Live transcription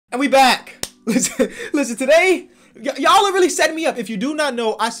And we back. Listen, today, y'all are really setting me up. If you do not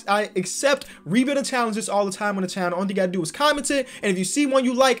know, I accept rebuilding challenges all the time on the channel. All you gotta do is comment it, and if you see one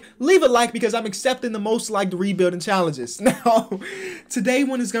you like, leave a like, because I'm accepting the most liked rebuilding challenges. Now, today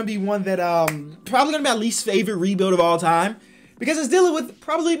one is gonna be one that probably gonna be my least favorite rebuild of all time, because it's dealing with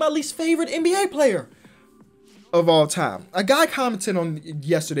probably my least favorite NBA player of all time. A guy commented on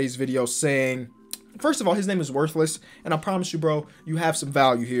yesterday's video saying, first of all, his name is Worthless, and I promise you, bro, you have some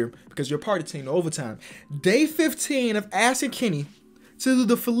value here because you're part of Team Overtime. Day 15 of asking Kenny to do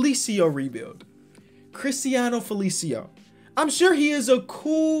the Felicio rebuild. Cristiano Felicio. I'm sure he is a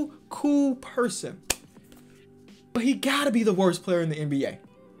cool person, but he gotta be the worst player in the NBA.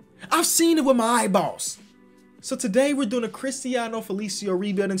 I've seen it with my eyeballs. So today we're doing a Cristiano Felicio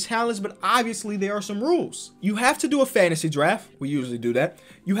rebuilding challenge, but obviously there are some rules. You have to do a fantasy draft. We usually do that.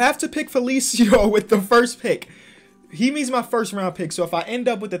 You have to pick Felicio with the first pick. He means my first round pick. So if I end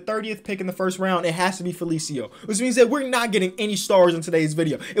up with the 30th pick in the first round, it has to be Felicio, which means that we're not getting any stars in today's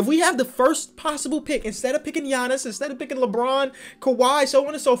video. If we have the first possible pick, instead of picking Giannis, instead of picking LeBron, Kawhi, so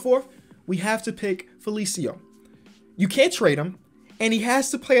on and so forth, we have to pick Felicio. You can't trade him, and he has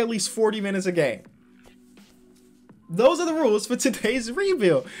to play at least 40 minutes a game. Those are the rules for today's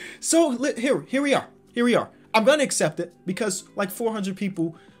rebuild. So here we are. I'm gonna accept it because like 400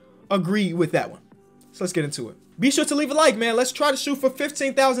 people agree with that one. So let's get into it. Be sure to leave a like, man. Let's try to shoot for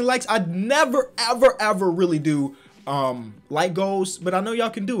 15,000 likes. I'd never, ever really do like goals, but I know y'all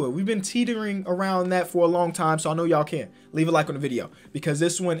can do it. We've been teetering around that for a long time, so I know y'all can. Leave a like on the video because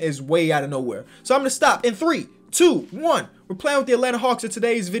this one is way out of nowhere. So I'm gonna stop in 3, 2, 1. We're playing with the Atlanta Hawks in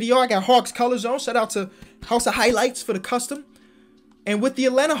today's video. I got Hawks colors on. Shout out to House of Highlights for the custom. And with the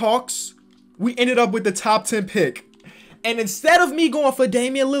Atlanta Hawks, we ended up with the top 10 pick. And instead of me going for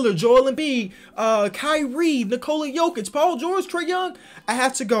Damian Lillard, Joel Embiid, Kyrie, Nikola Jokic, Paul George, Trae Young, I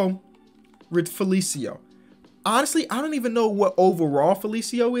have to go with Felicio. Honestly, I don't even know what overall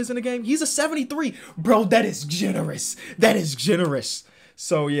Felicio is in the game. He's a 73. Bro, that is generous. That is generous.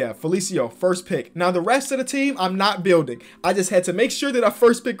 So yeah, Felicio, first pick. Now the rest of the team, I'm not building. I just had to make sure that our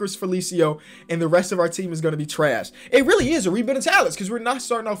first pick was Felicio and the rest of our team is going to be trash. It really is a rebuilding challenge because we're not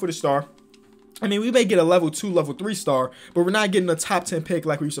starting off with a star. I mean, we may get a level 2, level 3 star, but we're not getting a top 10 pick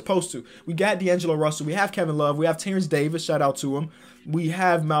like we were supposed to. We got D'Angelo Russell. We have Kevin Love. We have Terrence Davis. Shout out to him. We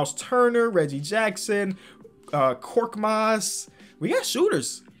have Miles Turner, Reggie Jackson, Korkmaz. We got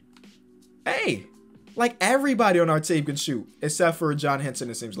shooters. Hey. Like, everybody on our team can shoot, except for John Henson,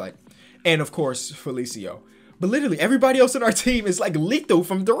 it seems like. And, of course, Felicio. But literally, everybody else on our team is, like, lethal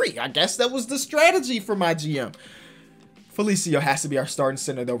from 3. I guess that was the strategy for my GM. Felicio has to be our starting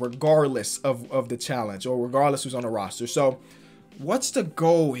center, though, regardless of the challenge, or regardless who's on the roster. So, what's the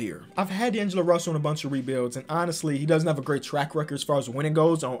goal here? I've had D'Angelo Russell on a bunch of rebuilds, and honestly, he doesn't have a great track record as far as winning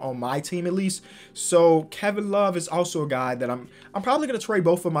goes, on my team at least. So, Kevin Love is also a guy that I'm probably going to trade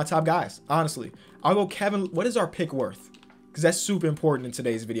both of my top guys, honestly. I'll go Kevin. What is our pick worth? Because that's super important in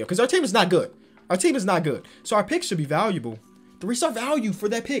today's video. Because our team is not good. Our team is not good. So our pick should be valuable. 3-star value for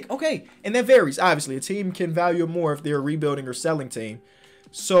that pick. Okay. And that varies. Obviously, a team can value more if they're a rebuilding or selling team.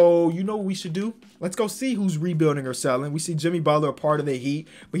 So you know what we should do? Let's go see who's rebuilding or selling. We see Jimmy Butler, a part of the Heat.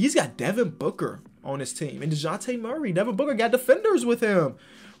 But he's got Devin Booker on his team. And DeJounte Murray. Devin Booker got defenders with him.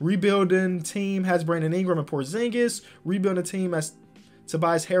 Rebuilding team has Brandon Ingram and Porzingis. Rebuilding team has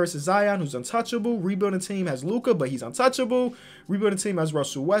Tobias Harris and Zion, who's untouchable. Rebuilding team has Luka, but he's untouchable. Rebuilding team has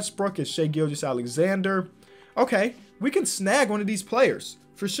Russell Westbrook and Shai Gilgeous-Alexander. Okay, we can snag one of these players,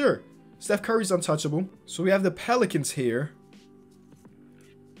 for sure. Steph Curry's untouchable. So we have the Pelicans here.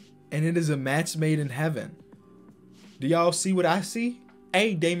 And it is a match made in heaven. Do y'all see what I see?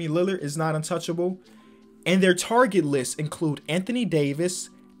 A, Damian Lillard is not untouchable. And their target list include Anthony Davis,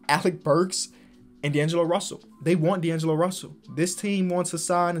 Alec Burks, and D'Angelo Russell. They want D'Angelo Russell. This team wants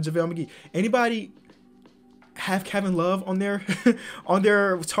Hassan and JaVale McGee. Anybody have Kevin Love on their on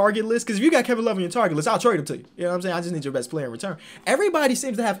their target list? Because if you got Kevin Love on your target list, I'll trade him to you. You know what I'm saying? I just need your best player in return. Everybody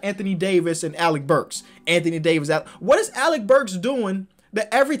seems to have Anthony Davis and Alec Burks. Anthony Davis. What is Alec Burks doing that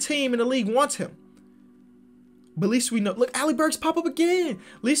every team in the league wants him? But at least we know. Look, Alec Burks pop up again.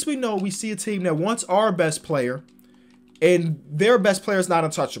 At least we know we see a team that wants our best player, and their best player is not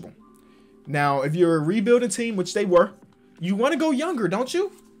untouchable. Now, if you're a rebuilding team, which they were, you want to go younger, don't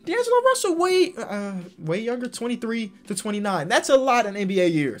you? D'Angelo Russell, way younger, 23 to 29. That's a lot in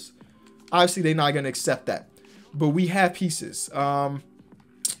NBA years. Obviously, they're not going to accept that. But we have pieces. I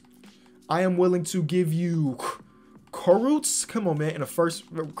am willing to give you Kurucs. Come on, man. In a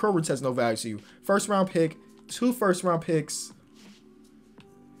first, Kurucs has no value to you. First round pick, 2 first round picks.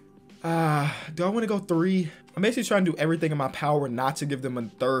 Do I want to go 3? I'm basically trying to do everything in my power not to give them a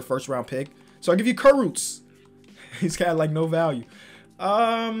 3rd first-round pick. So I'll give you Kurutz. He's got like no value.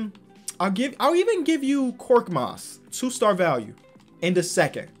 I'll even give you Korkmaz, 2-star value in the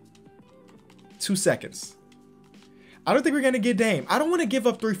 2nd. 2 seconds. I don't think we're gonna get Dame. I don't want to give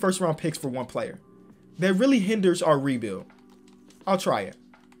up 3 first-round picks for 1 player. That really hinders our rebuild. I'll try it.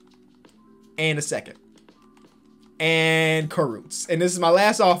 And a 2nd. And Kurutz. And this is my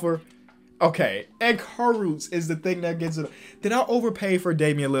last offer. Okay. And Kurutz is the thing that gets it. Did I overpay for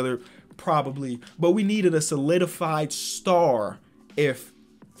Damian Lillard? Probably. But we needed a solidified star if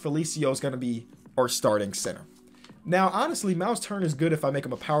Felicio's going to be our starting center. Now, honestly, Miles Turner is good if I make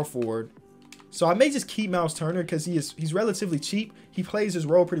him a power forward. So I may just keep Miles Turner because he's relatively cheap. He plays his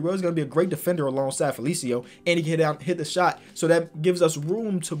role pretty well. He's going to be a great defender alongside Felicio. And he can hit the shot. So that gives us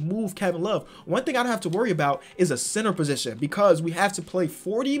room to move Kevin Love. One thing I don't have to worry about is a center position because we have to play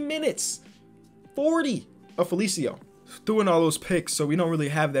 40 minutes. 40 of Felicio. Threw in all those picks, so we don't really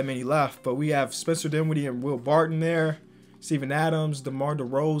have that many left. But we have Spencer Dinwiddie and Will Barton there. Steven Adams, DeMar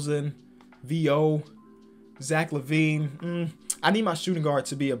DeRozan, V.O., Zach LaVine. I need my shooting guard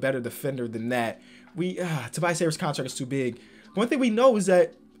to be a better defender than that. Tobias Harris' contract is too big. One thing we know is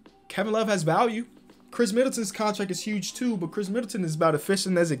that Kevin Love has value. Chris Middleton's contract is huge too, but Chris Middleton is about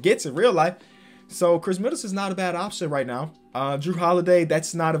efficient as it gets in real life. So Chris Middleton's not a bad option right now. Drew Holiday,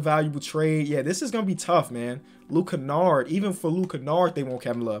 that's not a valuable trade. Yeah, this is going to be tough, man. Luke Kennard, even for Luke Kennard, they want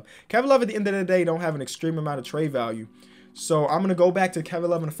Kevin Love. Kevin Love at the end of the day don't have an extreme amount of trade value. So I'm going to go back to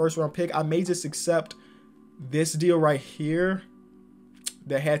Kevin Love in the 1st round pick. I may just accept this deal right here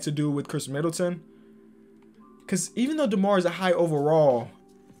that had to do with Chris Middleton. Because even though DeMar is a high overall,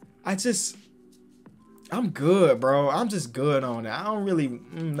 I'm good, bro. I'm just good on it. I don't really,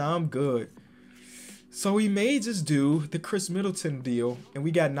 I'm good. So we may just do the Chris Middleton deal, and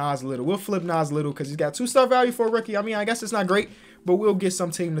we got Nas Little. We'll flip Nas Little because he's got 2-star value for a rookie. I mean, I guess it's not great, but we'll get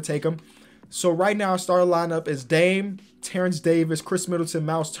some team to take him. So right now, our starter lineup is Dame, Terrence Davis, Chris Middleton,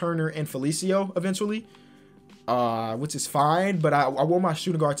 Miles Turner, and Felicio eventually. Which is fine, but I want my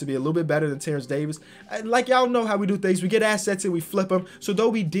shooting guard to be a little bit better than Terrence Davis. Like y'all know how we do things. We get assets and we flip them. So though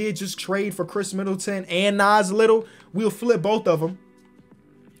we did just trade for Chris Middleton and Nas Little, we'll flip both of them.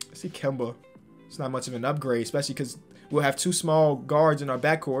 I see Kemba. It's not much of an upgrade, especially because we'll have 2 small guards in our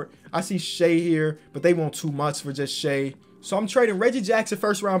backcourt. I see Shea here, but they want too much for just Shea. So I'm trading Reggie Jackson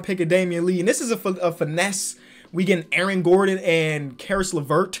 1st round pick of Damian Lee, and this is a finesse. We get Aaron Gordon and Karis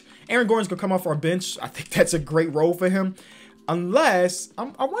LeVert. Aaron Gordon's going to come off our bench. I think that's a great role for him. Unless,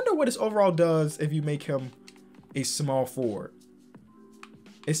 I wonder what his overall does if you make him a small forward.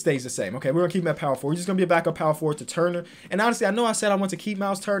 It stays the same. Okay, we're going to keep him at power forward. He's just going to be a backup power forward to Turner. And honestly, I know I said I want to keep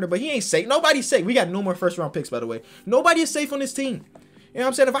Miles Turner, but he ain't safe. Nobody's safe. We got no more 1st round picks, by the way. Nobody is safe on this team. You know what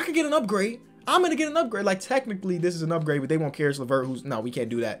I'm saying? If I could get an upgrade, I'm going to get an upgrade. Like, technically, this is an upgrade, but they want Karis LeVert, who's, no, we can't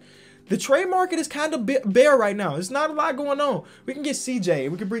do that. The trade market is kind of bare right now. There's not a lot going on. We can get CJ.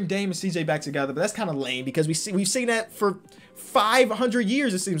 We can bring Dame and CJ back together, but that's kind of lame because we've seen that for 500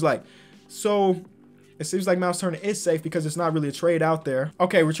 years, it seems like. So it seems like Miles Turner is safe because it's not really a trade out there.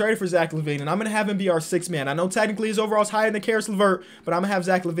 Okay, we're trading for Zach LaVine, and I'm going to have him be our 6th man. I know technically his overall is higher than Karis LeVert, but I'm going to have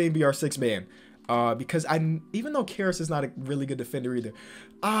Zach LaVine be our 6th man. Because even though Karis is not a really good defender either.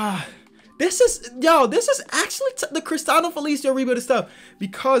 This is actually the Cristiano Felicio rebuild stuff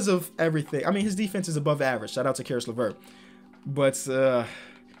because of everything. I mean, his defense is above average. Shout out to Karis LeVert. But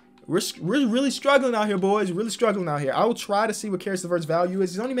we're really struggling out here, boys. Really struggling out here. I will try to see what Karis LeVert's value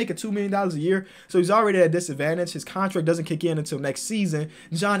is. He's only making $2 million a year, so he's already at a disadvantage. His contract doesn't kick in until next season.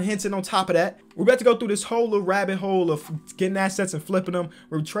 John Henson on top of that. We're about to go through this whole little rabbit hole of getting assets and flipping them.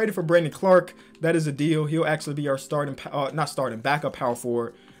 We're trading for Brandon Clark. That is a deal. He'll actually be our backup power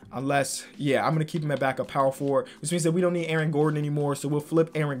forward. Unless, yeah, I'm going to keep him at backup power forward, which means that we don't need Aaron Gordon anymore, so we'll flip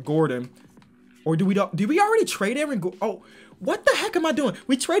Aaron Gordon. Or did we already trade Aaron Gordon? Oh, what the heck am I doing?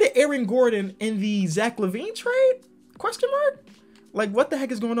 We traded Aaron Gordon in the Zach LaVine trade? Question mark? Like, what the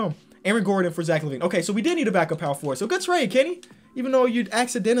heck is going on? Aaron Gordon for Zach LaVine. Okay, so we did need a backup power forward. So good trade, Kenny. Even though you're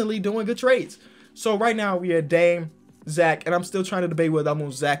accidentally doing good trades. So right now we had Dame, Zach, and I'm still trying to debate whether I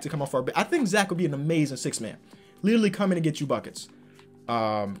want Zach to come off our bench. I think Zach would be an amazing 6th man. Literally come in and get you buckets.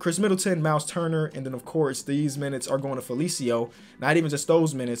 Chris Middleton, Miles Turner, and then of course these minutes are going to Felicio. Not even just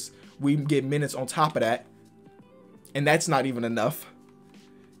those minutes, we get minutes on top of that, and that's not even enough.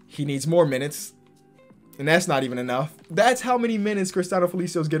 He needs more minutes, and that's not even enough. That's how many minutes Cristiano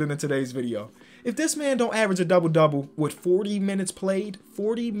Felicio's getting in today's video. If this man don't average a double-double with 40 minutes played,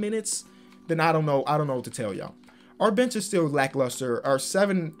 40 minutes, then I don't know what to tell y'all. Our bench is still lackluster. Our 6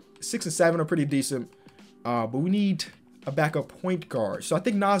 and 7 are pretty decent, but we need a backup point guard. So I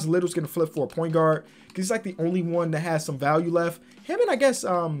think Nas Little's going to flip for a point guard because he's like the only one that has some value left. Him and I guess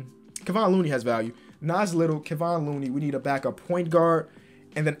Kevon Looney has value. Nas Little, Kevon Looney, we need a backup point guard.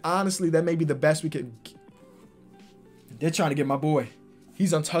 And then honestly, that may be the best we could. They're trying to get my boy.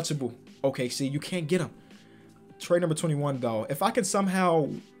 He's untouchable. Okay, see, you can't get him. Trade number 21, though. If I can somehow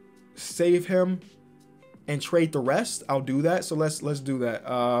save him and trade the rest, I'll do that. So let's do that.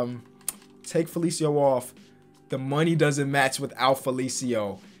 Take Felicio off. The money doesn't match without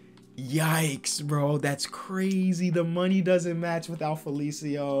Felicio. Yikes, bro. That's crazy. The money doesn't match without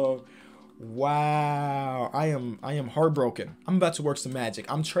Felicio. Wow. I am heartbroken. I'm about to work some magic.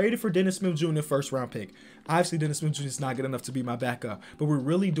 I'm traded for Dennis Smith Jr. first round pick. Obviously, Dennis Smith Jr. is not good enough to be my backup, but we're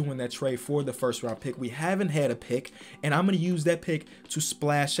really doing that trade for the first round pick. We haven't had a pick, and I'm going to use that pick to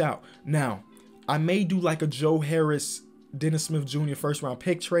splash out. Now, I may do like a Joe Harris, Dennis Smith Jr. first round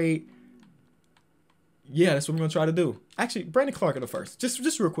pick trade. Yeah, that's what we're going to try to do. Actually, Brandon Clark in the first.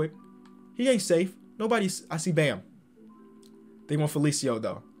 Just real quick. He ain't safe. Nobody's. I see Bam. They want Felicio,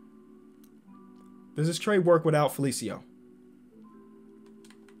 though. Does this trade work without Felicio?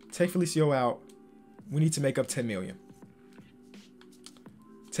 Take Felicio out. We need to make up 10 million.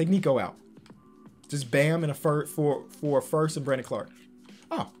 Take Nico out. Just Bam and a for a first and Brandon Clark.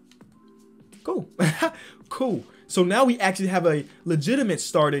 Oh. Cool. Cool. So now we actually have a legitimate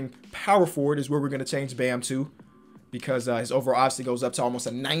starting power forward is where we're going to change Bam to. Because his overall obviously goes up to almost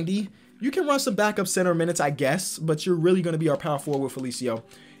a 90. You can run some backup center minutes, I guess. But you're really going to be our power forward with Felicio.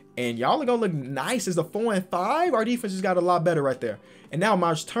 And y'all are going to look nice as a 4 and 5. Our defense just got a lot better right there. And now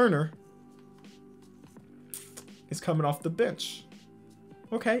Miles Turner is coming off the bench.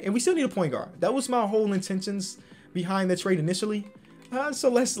 Okay, and we still need a point guard. That was my whole intentions behind the trade initially. So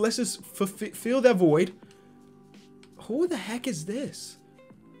let's just fill that void. Who the heck is this?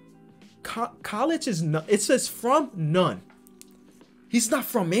 College is none. It says from none. He's not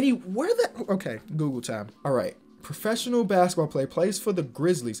from anywhere. Okay, Google time. All right. Professional basketball player, plays for the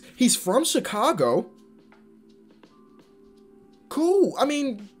Grizzlies. He's from Chicago. Cool. I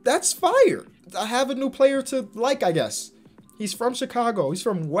mean, that's fire. I have a new player to like, I guess. He's from Chicago. He's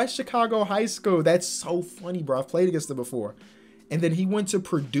from West Chicago High School. That's so funny, bro. I've played against him before. And then he went to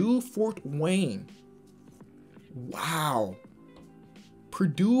Purdue Fort Wayne. Wow.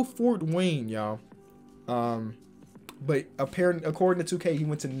 Purdue Fort Wayne, y'all. But apparently, according to 2K, he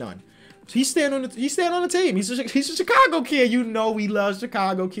went to none. So he's staying on the team. He's a Chicago kid. You know we love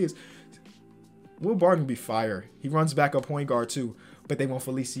Chicago kids. Will Barton be fire. He runs backup point guard too. But they want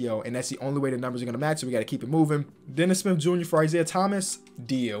Felicio, and that's the only way the numbers are going to match, so we got to keep it moving. Dennis Smith Jr. for Isaiah Thomas.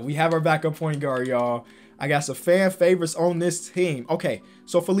 Deal. We have our backup point guard, y'all. I got some fan favorites on this team. Okay,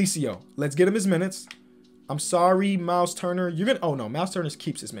 so Felicio. Let's get him his minutes. I'm sorry, Miles Turner. You're going to... Oh, no. Miles Turner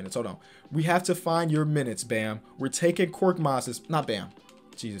keeps his minutes. Hold on. We have to find your minutes, Bam. We're taking Korkmaz's... Not Bam.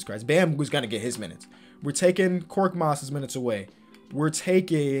 Jesus Christ. Bam was going to get his minutes. We're taking Korkmaz's minutes away. We're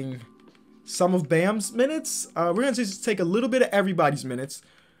taking... some of Bam's minutes. We're gonna just take a little bit of everybody's minutes,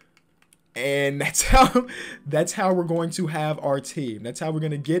 and that's how we're going to have our team. That's how we're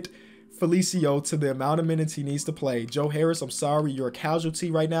gonna get Felicio to the amount of minutes he needs to play. Joe Harris, I'm sorry, you're a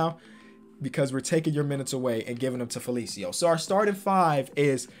casualty right now because we're taking your minutes away and giving them to Felicio. So our starting five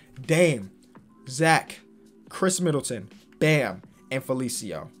is Dame, Zach, Chris Middleton, Bam, and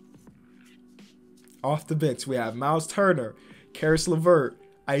Felicio. Off the bench, we have Miles Turner, Caris LeVert,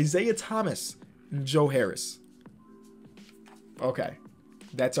 Isaiah Thomas, and Joe Harris. Okay,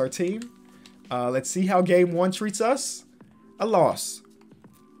 that's our team. Let's see how game one treats us. A loss.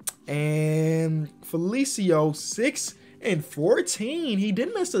 And Felicio, 6 and 14. He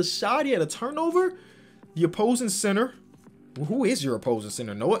didn't miss a shot. He had a turnover. The opposing center. Well, who is your opposing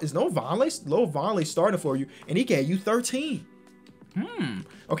center? Is Noah Vonleh starting for you, and he gave you 13.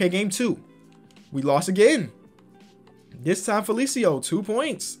 Okay, game two. We lost again. This time, Felicio, 2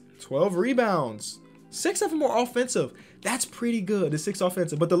 points, 12 rebounds, 6 of them more offensive. That's pretty good, the 6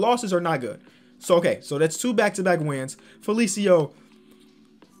 offensive, but the losses are not good. So, okay, so that's 2 back-to-back wins. Felicio,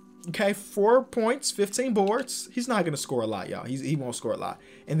 okay, 4 points, 15 boards. He's not going to score a lot, y'all. He won't score a lot.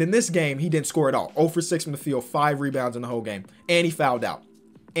 And then this game, he didn't score at all. 0 for 6 from the field, 5 rebounds in the whole game. And he fouled out.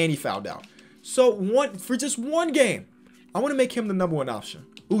 So, for just one game, I want to make him the #1 option.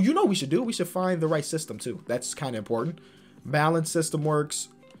 Ooh, you know what we should do? We should find the right system, too. That's kind of important. Balance system works.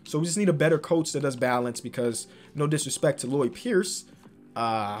 So we just need a better coach that does balance because no disrespect to Lloyd Pierce,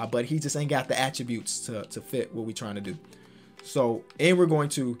 but he just ain't got the attributes to fit what we're trying to do. So, and we're going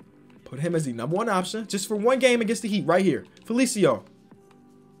to put him as the #1 option just for one game against the Heat right here. Felicio.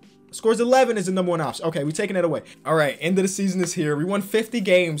 Scores 11 is the #1 option. Okay, we're taking that away. All right, end of the season is here. We won 50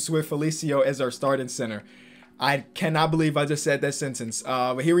 games with Felicio as our starting center. I cannot believe I just said that sentence.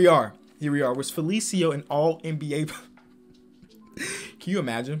 But here we are. Here we are. Was Felicio an all-NBA? Can you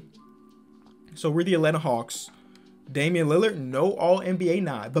imagine? So we're the Atlanta Hawks. Damian Lillard, no all-NBA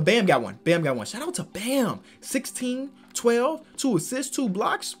nod. But Bam got one. Bam got one. Shout out to Bam. 16, 12, 2 assists, 2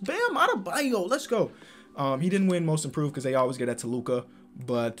 blocks. Bam Adebayo. Let's go. He didn't win most improved because they always get that to Luka.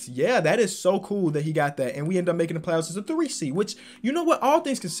 But yeah, that is so cool that he got that. And we end up making the playoffs as a 3 seed, which, you know what, all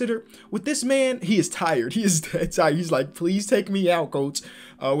things considered, with this man, he is tired. He is dead tired. He's like, please take me out, coach.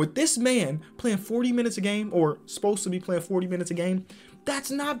 With this man playing 40 minutes a game, or supposed to be playing 40 minutes a game,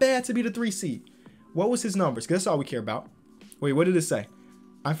 that's not bad to be the 3 seed. What was his numbers? Because that's all we care about. Wait, what did it say?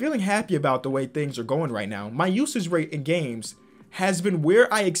 I'm feeling happy about the way things are going right now. My usage rate in games has been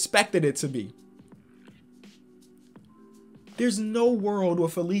where I expected it to be. There's no world where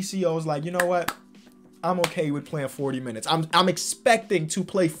Felicio is like, you know what? I'm okay with playing 40 minutes. I'm expecting to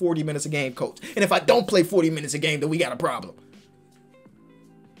play 40 minutes a game, coach. And if I don't play 40 minutes a game, then we got a problem.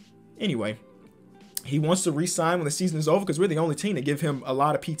 Anyway, he wants to re-sign when the season is over because we're the only team to give him a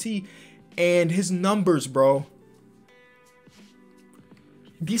lot of PT. And his numbers, bro.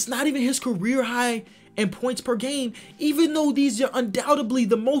 It's not even his career high in points per game, even though these are undoubtedly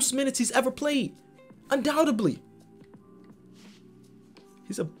the most minutes he's ever played. Undoubtedly.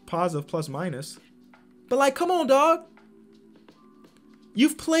 He's a positive plus minus. But like, come on, dog.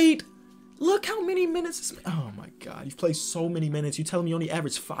 You've played, look how many minutes. Oh my God. You've played so many minutes. You telling me you only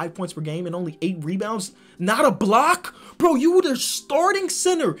averaged 5 points per game and only 8 rebounds? Not a block? Bro, you were the starting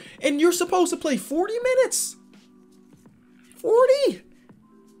center and you're supposed to play 40 minutes. 40?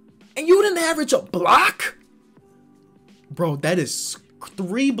 And you didn't average a block? Bro, that is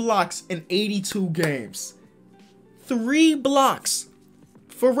 3 blocks in 82 games. 3 blocks.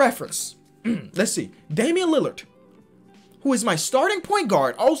 For reference, let's see. Damian Lillard, who is my starting point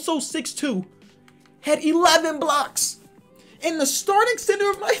guard, also 6'2", had 11 blocks. And the starting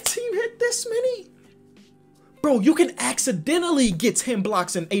center of my team had this many. Bro, you can accidentally get 10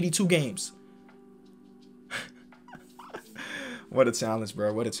 blocks in 82 games. What a challenge,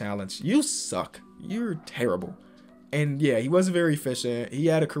 bro. What a challenge. You suck. You're terrible. And yeah, he wasn't very efficient. He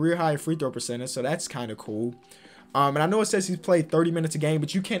had a career high free throw percentage, so that's kind of cool. And I know it says he's played 30 minutes a game,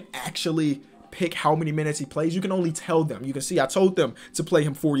 but you can't actually pick how many minutes he plays. You can only tell them. You can see I told them to play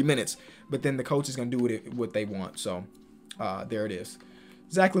him 40 minutes, but then the coach is going to do what they want. So there it is.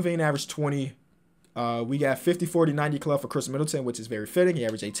 Zach LaVine averaged 20. We got 50, 40, 90 club for Chris Middleton, which is very fitting. He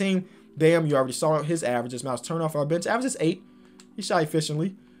averaged 18. Bam, you already saw his averages. Miles Turner off our bench averages 8. He shot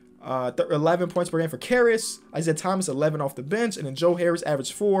efficiently. 11 points per game for Karras. Isaiah Thomas, 11 off the bench. And then Joe Harris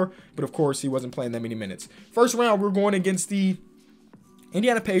averaged 4. But, of course, he wasn't playing that many minutes. First round, we're going against the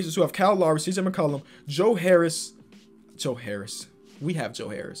Indiana Pacers, who have Kyle Lowry, CJ McCollum, Joe Harris. We have Joe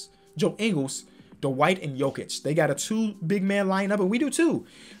Harris. Joe Ingles, Dwight, and Jokic. They got a 2 big man lineup, and we do too.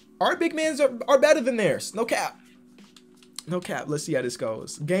 Our big mans are better than theirs. No cap. No cap. Let's see how this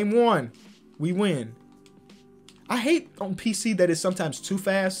goes. Game 1, we win. I hate on PC that it's sometimes too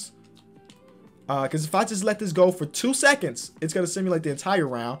fast. Because if I just let this go for 2 seconds, it's going to simulate the entire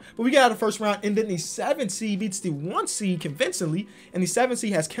round. But we got out of the first round, and then the 7 seed beats the 1 seed convincingly. And the 7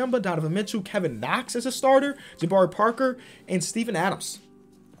 seed has Kemba, Donovan Mitchell, Kevin Knox as a starter, Jabari Parker, and Steven Adams.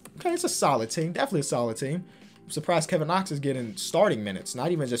 Okay, it's a solid team. Definitely a solid team. I'm surprised Kevin Knox is getting starting minutes.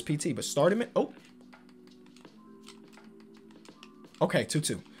 Not even just PT, but starting minutes. Oh. Okay,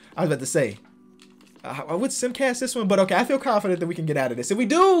 2-2. I was about to say. I would simcast this one, but okay, I feel confident that we can get out of this. If we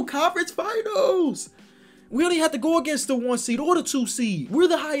do, conference finals. We only have to go against the 1 seed or the 2 seed. We're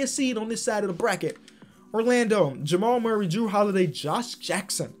the highest seed on this side of the bracket. Orlando, Jamal Murray, Drew Holiday, Josh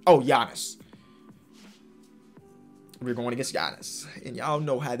Jackson. Oh, Giannis. We're going against Giannis. And y'all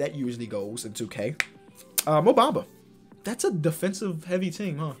know how that usually goes in 2K. Mo Bamba. That's a defensive heavy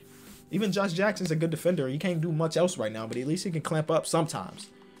team, huh? Even Josh Jackson's a good defender. He can't do much else right now, but at least he can clamp up sometimes.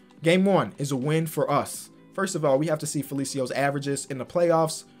 Game 1 is a win for us. First of all, we have to see Felicio's averages in the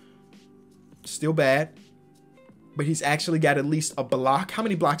playoffs. Still bad. But he's actually got at least a block. How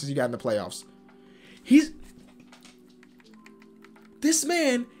many blocks has he got in the playoffs? This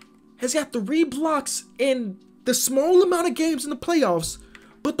man has got 3 blocks in the small amount of games in the playoffs.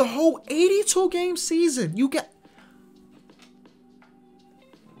 But the whole 82-game season, you got...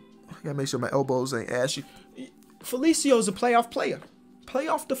 I gotta make sure my elbows ain't ashy. Felicio's a playoff player.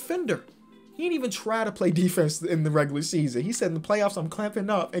 Playoff defender. He didn't even try to play defense in the regular season. He said in the playoffs, I'm clamping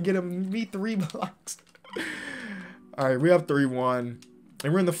up and getting me 3 blocks. All right, we're up 3-1.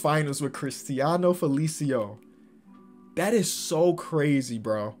 And we're in the finals with Cristiano Felicio. That is so crazy,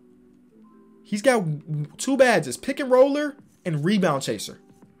 bro. He's got 2 badges, pick and roller and rebound chaser.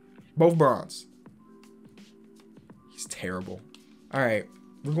 Both bronze. He's terrible. All right.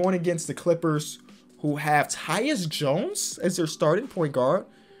 We're going against the Clippers, who have Tyus Jones as their starting point guard.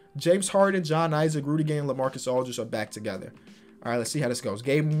 James Harden, John Isaac, Rudy Gay, and LaMarcus Aldridge are back together. All right, let's see how this goes.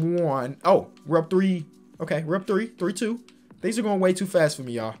 Game 1. Oh, we're up 3. Okay, we're up 3. 3-2. Things are going way too fast for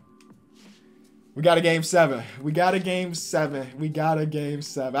me, y'all. We got a Game 7. We got a Game 7. We got a Game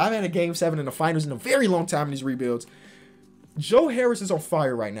 7. I've had a Game 7 in the finals in a very long time in these rebuilds. Joe Harris is on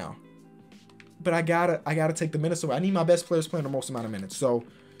fire right now. But I gotta take the minutes away. I need my best players playing the most amount of minutes. So,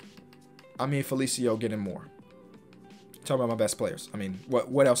 I mean, Felicio getting more. Talking about my best players. I mean,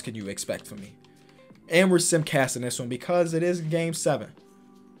 what else can you expect from me? And we're simcasting this one because it is Game 7.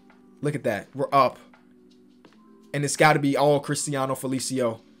 Look at that. We're up. And it's got to be all Cristiano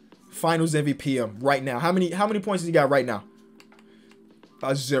Felicio. Finals MVP him right now. How many points has he got right now?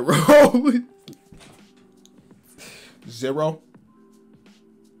 0. 0.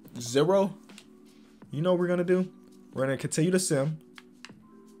 0. You know what we're going to do? We're going to continue to sim.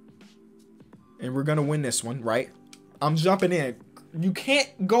 And we're going to win this one, right? I'm jumping in. You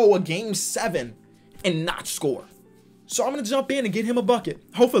can't go a Game 7 and not score. So I'm going to jump in and get him a bucket.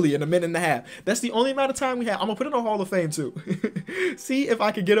 Hopefully in a minute and a half. That's the only amount of time we have. I'm going to put it on Hall of Fame too. See if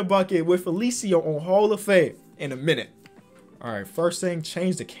I can get a bucket with Felicio on Hall of Fame in a minute. All right, first thing,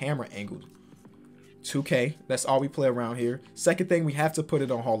 change the camera angle. 2K, that's all we play around here. Second thing, we have to put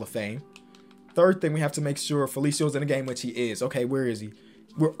it on Hall of Fame. Third thing, we have to make sure Felicio's in the game, which he is. Okay, where is he?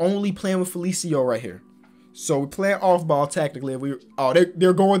 We're only playing with Felicio right here. So we're playing off ball tactically.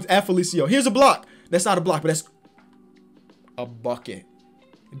 They're going at Felicio. Here's a block. That's not a block, but that's a bucket.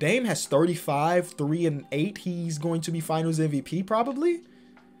 Dame has 35, 3 and 8. He's going to be Finals MVP probably.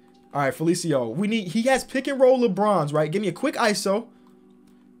 All right, Felicio. He has pick and roll LeBrons, right? Give me a quick ISO.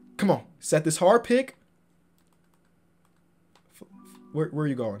 Come on, set this hard pick. Where are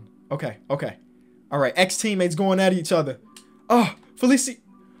you going? Okay. All right, ex-teammates going at each other. Oh, Felicio.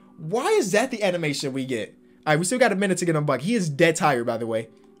 Why is that the animation we get? All right, we still got a minute to get him back. He is dead tired, by the way.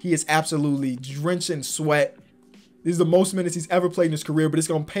 He is absolutely drenched in sweat. This is the most minutes he's ever played in his career, but it's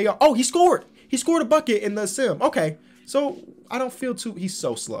going to pay off. Oh, he scored. He scored a bucket in the sim. Okay, so I don't feel too... He's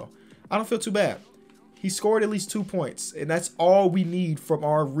so slow. I don't feel too bad. He scored at least 2 points, and that's all we need from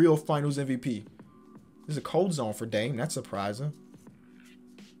our real Finals MVP. There's a cold zone for Dame. That's surprising.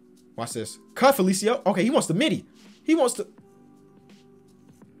 Watch this. Cut, Felicio. Okay, he wants the midi. He wants to...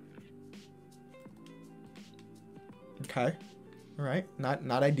 Okay. All right.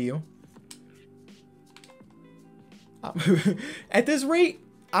 Not ideal. At this rate,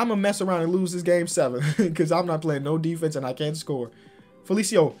 I'm going to mess around and lose this Game 7 because I'm not playing no defense and I can't score.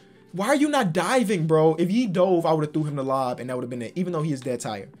 Felicio, why are you not diving, bro? If he dove, I would have threw him the lob and that would have been it, even though he is dead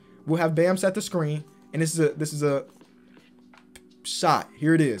tired. We'll have Bam set the screen, and this is a shot.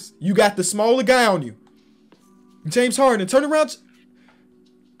 Here it is. You got the smaller guy on you. James Harden, turn around.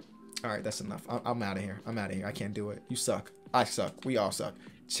 All right, that's enough. I'm out of here. I can't do it. You suck. I suck. We all suck.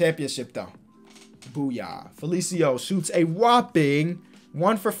 Championship, though. Booyah. Felicio shoots a whopping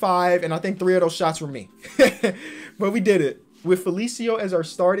 1 for 5, and I think 3 of those shots were me. But we did it. With Felicio as our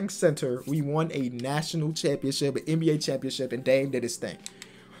starting center, we won a national championship, an NBA championship, and Dame did his thing.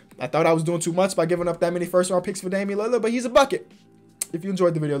 I thought I was doing too much by giving up that many first-round picks for Damian Lillard, but he's a bucket. If you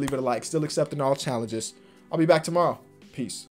enjoyed the video, leave it a like. Still accepting all challenges. I'll be back tomorrow. Peace.